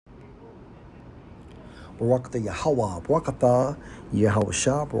Barakatha Yahweh, Barakatha Yahweh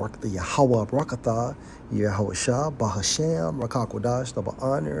Shah, Barakatha Yahweh, Barakatha Yahweh Shah, Bahasham, Rakakwadash, double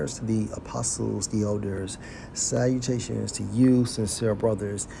honors to the apostles, the elders, salutations to you, sincere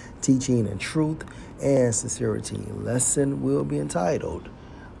brothers, teaching in truth and sincerity. Lesson will be entitled,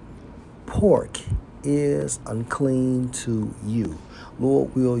 Pork is unclean to you.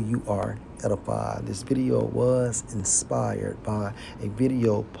 Lord will you are edified. This video was inspired by a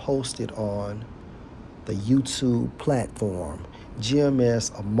video posted on the YouTube platform,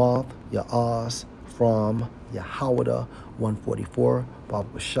 GMS Amath Yaaz from Yahawada 144,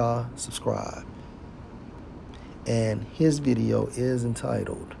 Baba Shah, subscribe. And his video is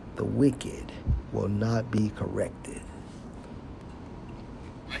entitled, The Wicked Will Not Be Corrected.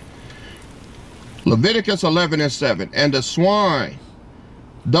 Leviticus 11:7, and the swine,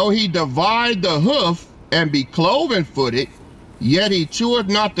 though he divide the hoof and be cloven-footed, yet he cheweth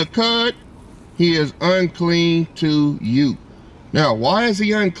not the cud, he is unclean to you. Now, why is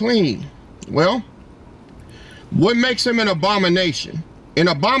he unclean? Well, what makes him an abomination? An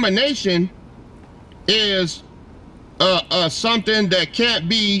abomination is something that can't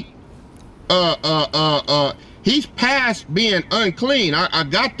be, he's past being unclean. I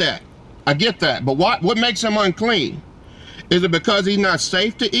got that. I get that. But what makes him unclean? Is it because he's not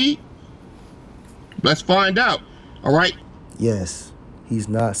safe to eat? Let's find out. All right. Yes, he's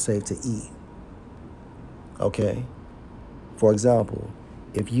not safe to eat. Okay. For example,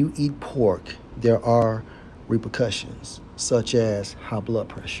 if you eat pork, there are repercussions such as high blood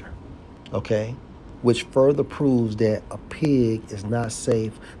pressure. Okay. Which further proves that a pig is not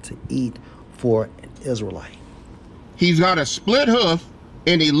safe to eat for an Israelite. He's got a split hoof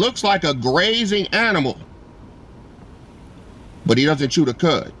and he looks like a grazing animal. But he doesn't chew the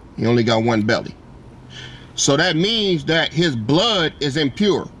cud. He only got one belly. So that means that his blood is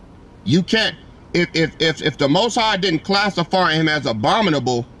impure. You can't, if the Most High didn't classify him as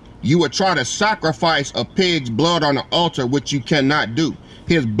abominable, you would try to sacrifice a pig's blood on the altar, which you cannot do.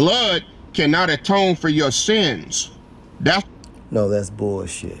 His blood cannot atone for your sins. No, that's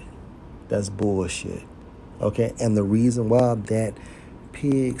bullshit. That's bullshit. Okay, and the reason why that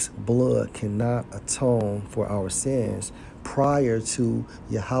pig's blood cannot atone for our sins prior to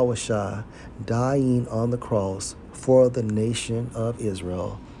Yahushua dying on the cross for the nation of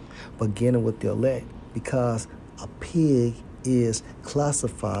Israel, beginning with the elect, because a pig is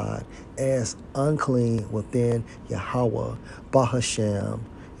classified as unclean within Yahweh, Bahasham,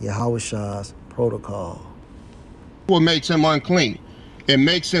 Yahushua's protocol. What makes him unclean? It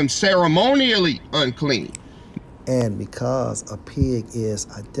makes him ceremonially unclean. And because a pig is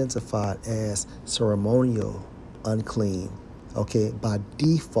identified as ceremonial unclean, okay, by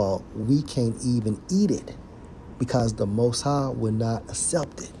default, we can't even eat it because the Most High would not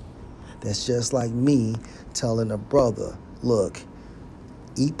accept it. That's just like me telling a brother, look,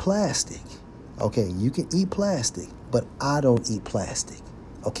 eat plastic. Okay, you can eat plastic, but I don't eat plastic.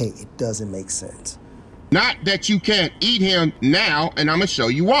 Okay, it doesn't make sense. Not that you can't eat him now, and I'm going to show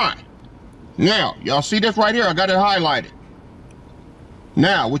you why. Now, y'all see this right here? I got it highlighted.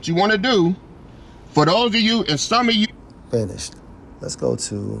 Now, what you want to do, for those of you, and some of you... Finished. Let's go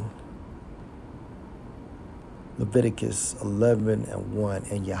to Leviticus 11:1.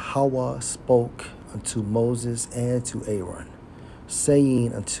 And Yahweh spoke unto Moses and to Aaron,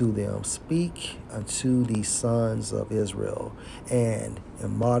 saying unto them, speak unto the sons of Israel, and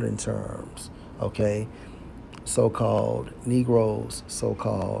in modern terms, okay, so-called Negroes,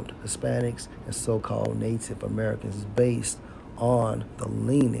 so-called Hispanics, and so-called Native Americans, based on the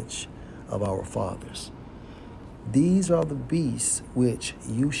lineage of our fathers. These are the beasts which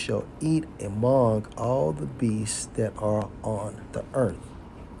you shall eat among all the beasts that are on the earth,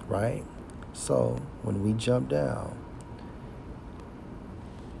 right? So when we jump down,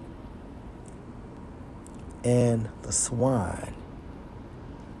 and the swine,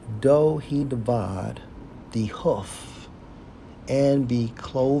 though he divide the hoof and be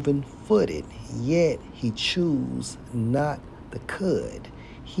cloven-footed, yet he chews not the cud,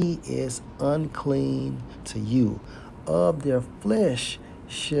 he is unclean to you. Of their flesh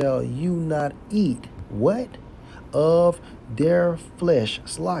shall you not eat. What? Of their flesh,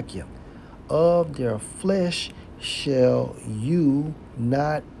 Slakia. Of their flesh shall you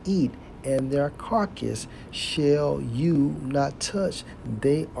not eat, and their carcass shall you not touch.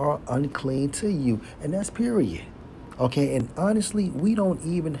 They are unclean to you. And that's period. Okay, and honestly, we don't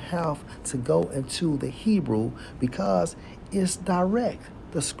even have to go into the Hebrew because it's direct.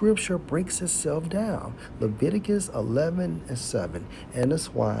 The scripture breaks itself down. Leviticus 11:7. And the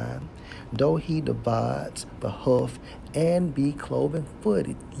swine, though he divides the hoof and be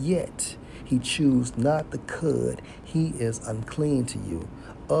cloven-footed, yet he choose not the cud, he is unclean to you.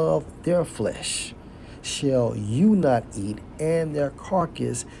 Of their flesh shall you not eat, and their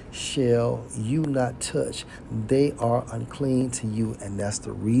carcass shall you not touch. They are unclean to you. And that's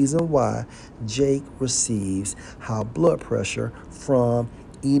the reason why Jake receives high blood pressure from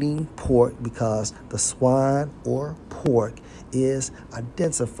eating pork, because the swine or pork is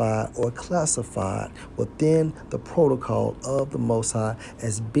identified or classified within the protocol of the Most High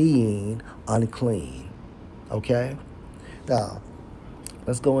as being unclean. Okay? Now,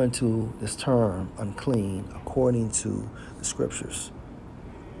 let's go into this term, unclean, according to the scriptures.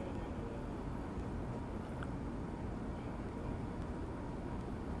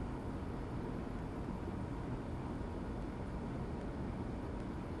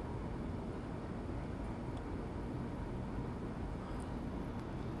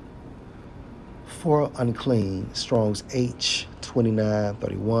 For unclean, Strong's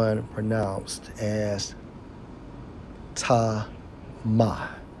H2931, pronounced as ta-ma,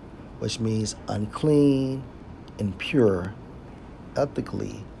 which means unclean, impure,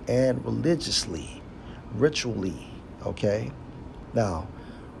 ethically and religiously, ritually. Okay? Now,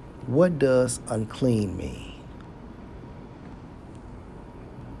 what does unclean mean?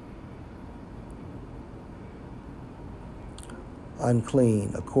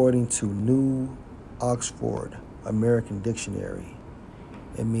 Unclean, according to New Oxford American Dictionary,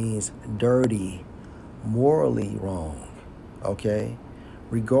 it means dirty, morally wrong. Okay?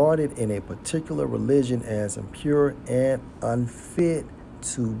 Regarded in a particular religion as impure and unfit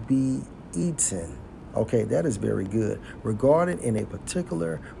to be eaten. Okay, that is very good. Regarded in a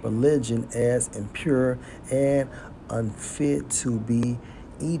particular religion as impure and unfit to be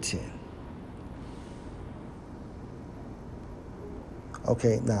eaten.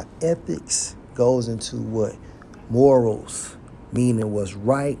 Okay, now ethics goes into what? Morals, meaning what's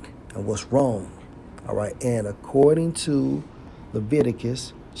right and what's wrong. All right, and according to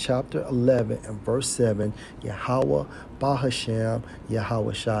Leviticus chapter 11 and verse 7, Yahweh Bahasham,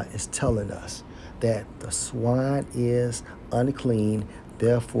 Yahweh Shah is telling us that the swine is unclean,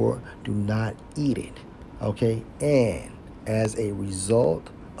 therefore do not eat it. Okay, and as a result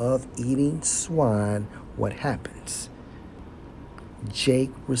of eating swine, what happens? Jake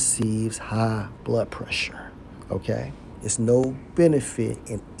receives high blood pressure. Okay, it's no benefit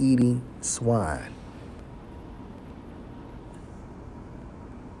in eating swine.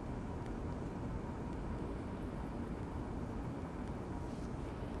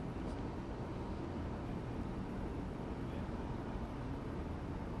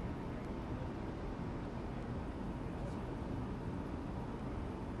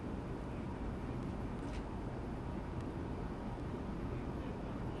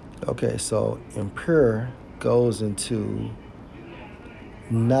 Okay, so impure goes into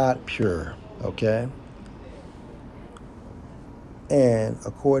not pure, okay? And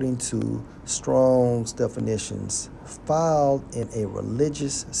according to Strong's definitions, foul in a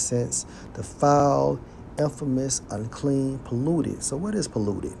religious sense, defiled, infamous, unclean, polluted. So what is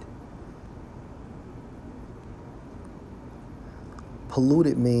polluted?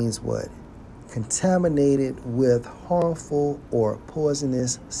 Polluted means what? Contaminated with harmful or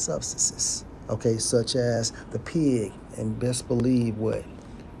poisonous substances, okay, such as the pig, and best believe what?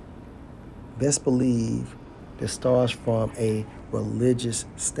 Best believe this starts from a religious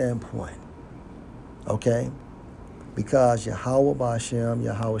standpoint, okay, because Yahweh Ba'ashem,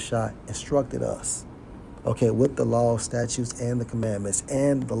 Yahweh Shah instructed us, okay, with the law, statutes, and the commandments,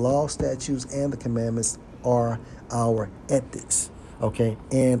 and the law, statutes, and the commandments are our ethics. Okay,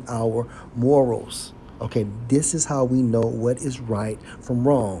 and our morals. Okay, this is how we know what is right from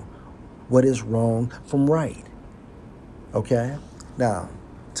wrong, what is wrong from right. Okay, now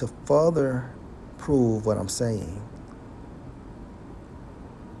to further prove what I'm saying,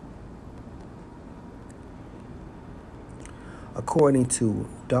 according to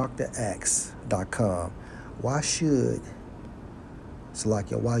drax.com, why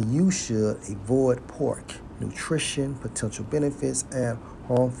you should avoid pork? Nutrition, potential benefits, and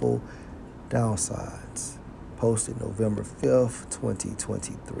harmful downsides. Posted November 5th,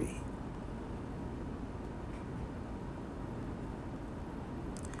 2023.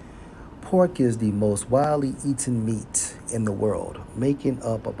 Pork is the most widely eaten meat in the world, making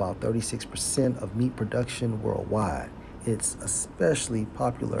up about 36% of meat production worldwide. It's especially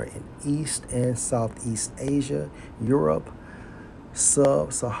popular in East and Southeast Asia, Europe,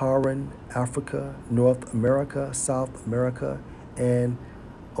 Sub-Saharan Africa, North America, South America, and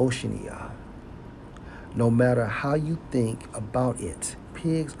Oceania. No matter how you think about it,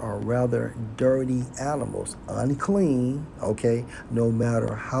 pigs are rather dirty animals, unclean, okay? No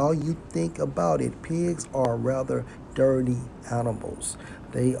matter how you think about it, pigs are rather dirty animals.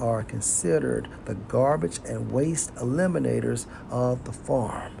 They are considered the garbage and waste eliminators of the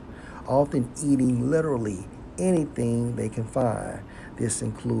farm, often eating literally anything they can find. This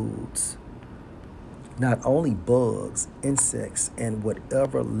includes not only bugs, insects, and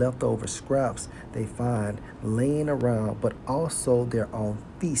whatever leftover scraps they find laying around, but also their own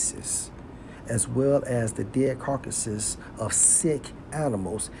feces, as well as the dead carcasses of sick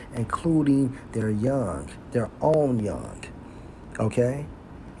animals, including their young, their own young. Okay?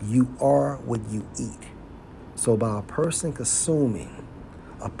 You are what you eat. So by a person consuming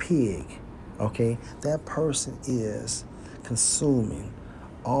a pig, okay, that person is consuming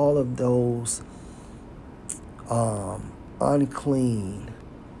all of those unclean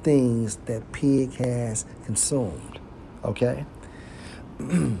things that pig has consumed, okay?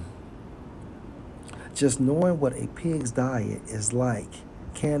 Just knowing what a pig's diet is like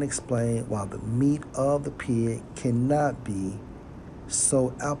can explain why the meat of the pig cannot be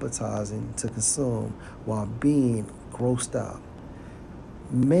so appetizing to consume while being grossed out.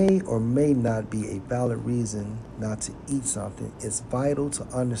 May or may not be a valid reason not to eat something. It's vital to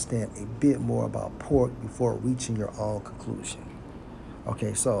understand a bit more about pork before reaching your own conclusion.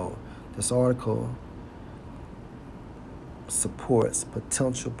 Okay, so this article supports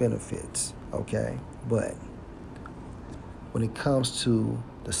potential benefits, okay? But when it comes to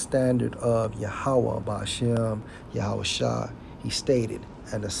the standard of Yahweh Ba'ashem, Yahweh Shah, he stated,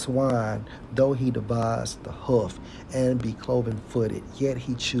 and the swine, though he devised the hoof and be cloven-footed, yet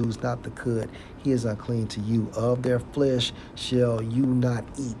he choose not the cud, he is unclean to you. Of their flesh shall you not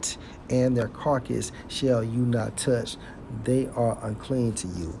eat, and their carcass shall you not touch. They are unclean to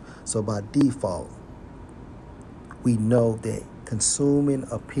you. So by default, we know that consuming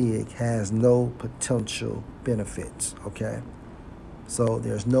a pig has no potential benefits, okay? So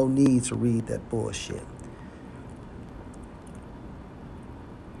there's no need to read that bullshit.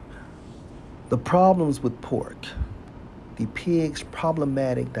 The problems with pork. The pig's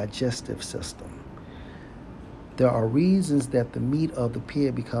problematic digestive system. There are reasons that the meat of the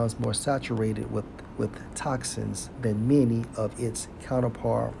pig becomes more saturated with toxins than many of its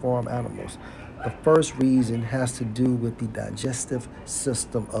counterpart farm animals. The first reason has to do with the digestive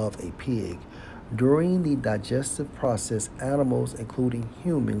system of a pig. During the digestive process, animals, including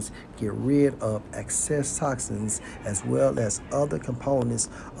humans, get rid of excess toxins as well as other components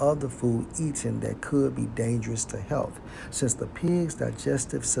of the food eaten that could be dangerous to health. Since the pig's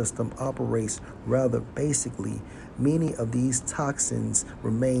digestive system operates rather basically, many of these toxins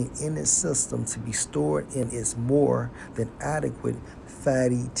remain in its system to be stored in its more than adequate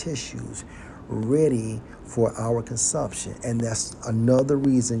fatty tissues, ready for our consumption. And that's another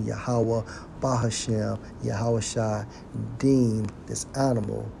reason Yahweh Bahashem, Yahweh Shai, deemed this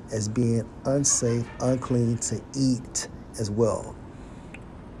animal as being unsafe, unclean to eat as well.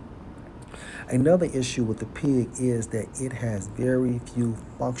 Another issue with the pig is that it has very few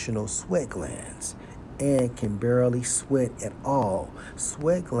functional sweat glands and can barely sweat at all.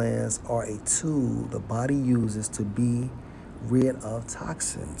 Sweat glands are a tool the body uses to be rid of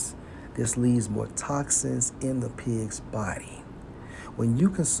toxins. This leaves more toxins in the pig's body. When you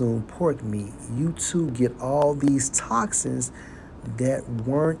consume pork meat, you too get all these toxins that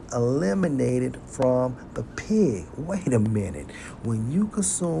weren't eliminated from the pig. Wait a minute. When you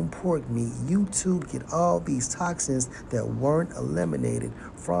consume pork meat, you too get all these toxins that weren't eliminated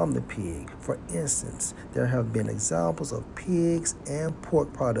from the pig. For instance, there have been examples of pigs and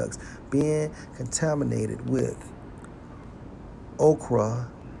pork products being contaminated with ochra,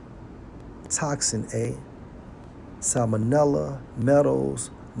 toxin A, salmonella,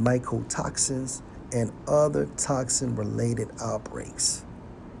 metals, mycotoxins, and other toxin-related outbreaks.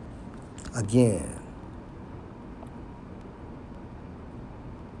 Again,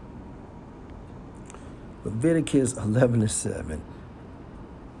 Leviticus 11:7,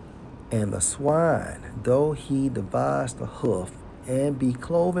 and the swine, though he devised the hoof and be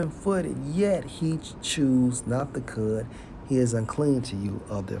cloven-footed, yet he choose not the cud, he is unclean to you.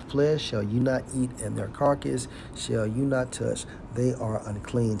 Of their flesh shall you not eat, and their carcass shall you not touch. They are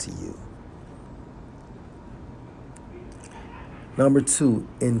unclean to you. Number 2,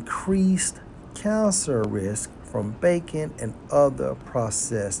 increased cancer risk from bacon and other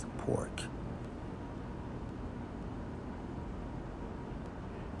processed pork.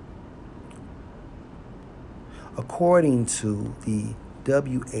 According to the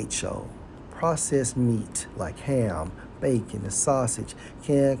WHO, processed meat like ham, bacon, and sausage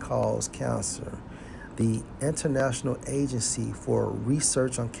can cause cancer. The International Agency for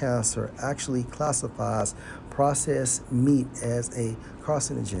Research on Cancer actually classifies processed meat as a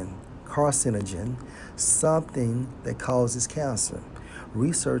carcinogen, something that causes cancer.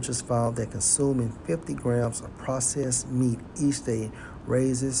 Researchers found that consuming 50 grams of processed meat each day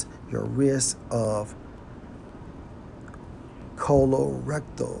raises your risk of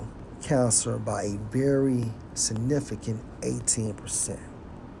colorectal cancer by a very significant 18%.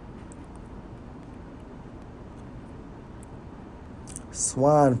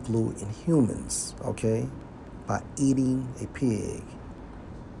 Swine flu in humans, okay, by eating a pig.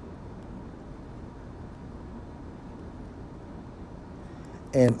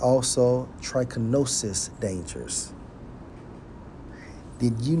 And also trichinosis dangers.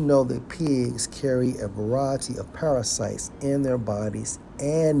 Did you know that pigs carry a variety of parasites in their bodies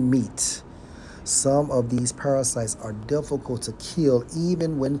and meat? Some of these parasites are difficult to kill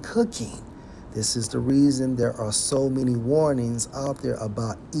even when cooking. This is the reason there are so many warnings out there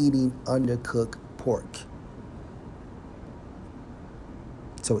about eating undercooked pork.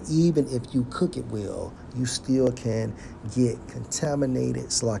 So even if you cook it well, you still can get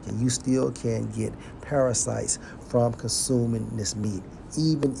contaminated slaughter. You still can get parasites from consuming this meat,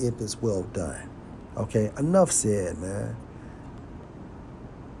 even if it's well done. Okay, enough said, man.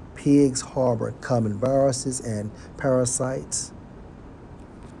 Pigs harbor common viruses and parasites.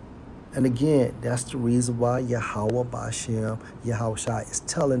 And again, that's the reason why Yahweh Bashem, Yahushua is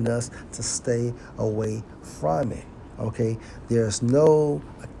telling us to stay away from it. Okay, there's no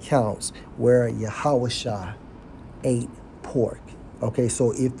accounts where Yahushua ate pork. Okay,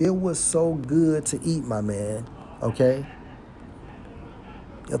 so if it was so good to eat, my man, okay,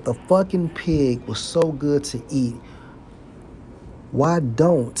 if the fucking pig was so good to eat, why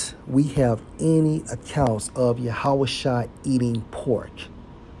don't we have any accounts of Yahushua eating pork?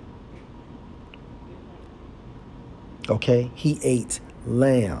 Okay, he ate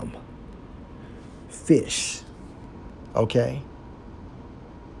lamb, fish, okay?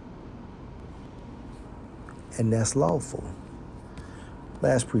 And that's lawful.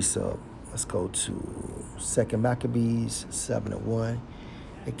 Last precept, let's go to 2 Maccabees 7:1.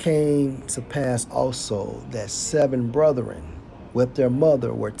 It came to pass also that 7 brethren with their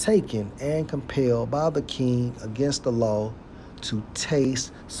mother were taken and compelled by the king against the law to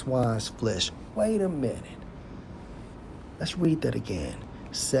taste swine's flesh. Wait a minute. Let's read that again.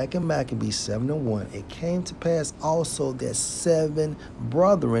 2 Maccabees 7:1. It came to pass also that 7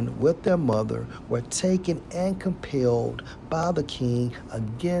 brethren with their mother were taken and compelled by the king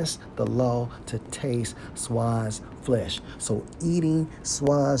against the law to taste swine's flesh. So eating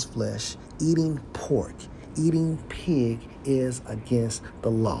swine's flesh, eating pork, eating pig is against the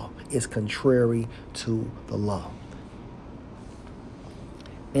law. It's contrary to the law.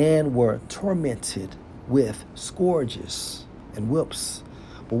 And were tormented with scourges and whips.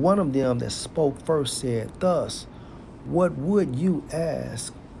 But one of them that spoke first said, thus, what would you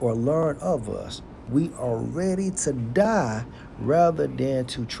ask or learn of us? We are ready to die rather than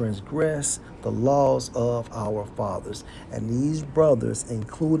to transgress the laws of our fathers. And these brothers,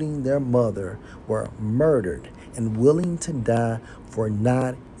 including their mother, were murdered and willing to die for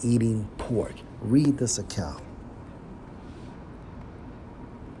not eating pork. Read this account.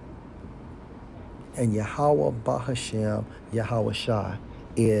 And Yahweh Bahashem, Yahushua,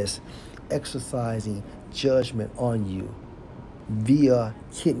 is exercising judgment on you via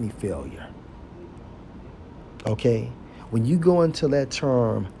kidney failure. Okay? When you go into that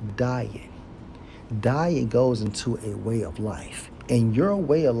term diet goes into a way of life. And your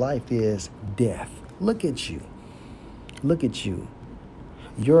way of life is death. Look at you. Look at you.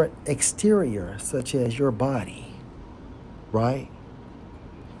 Your exterior, such as your body, right,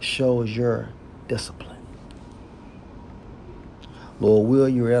 shows your discipline. Lord, will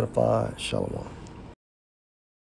you edify? Shalom.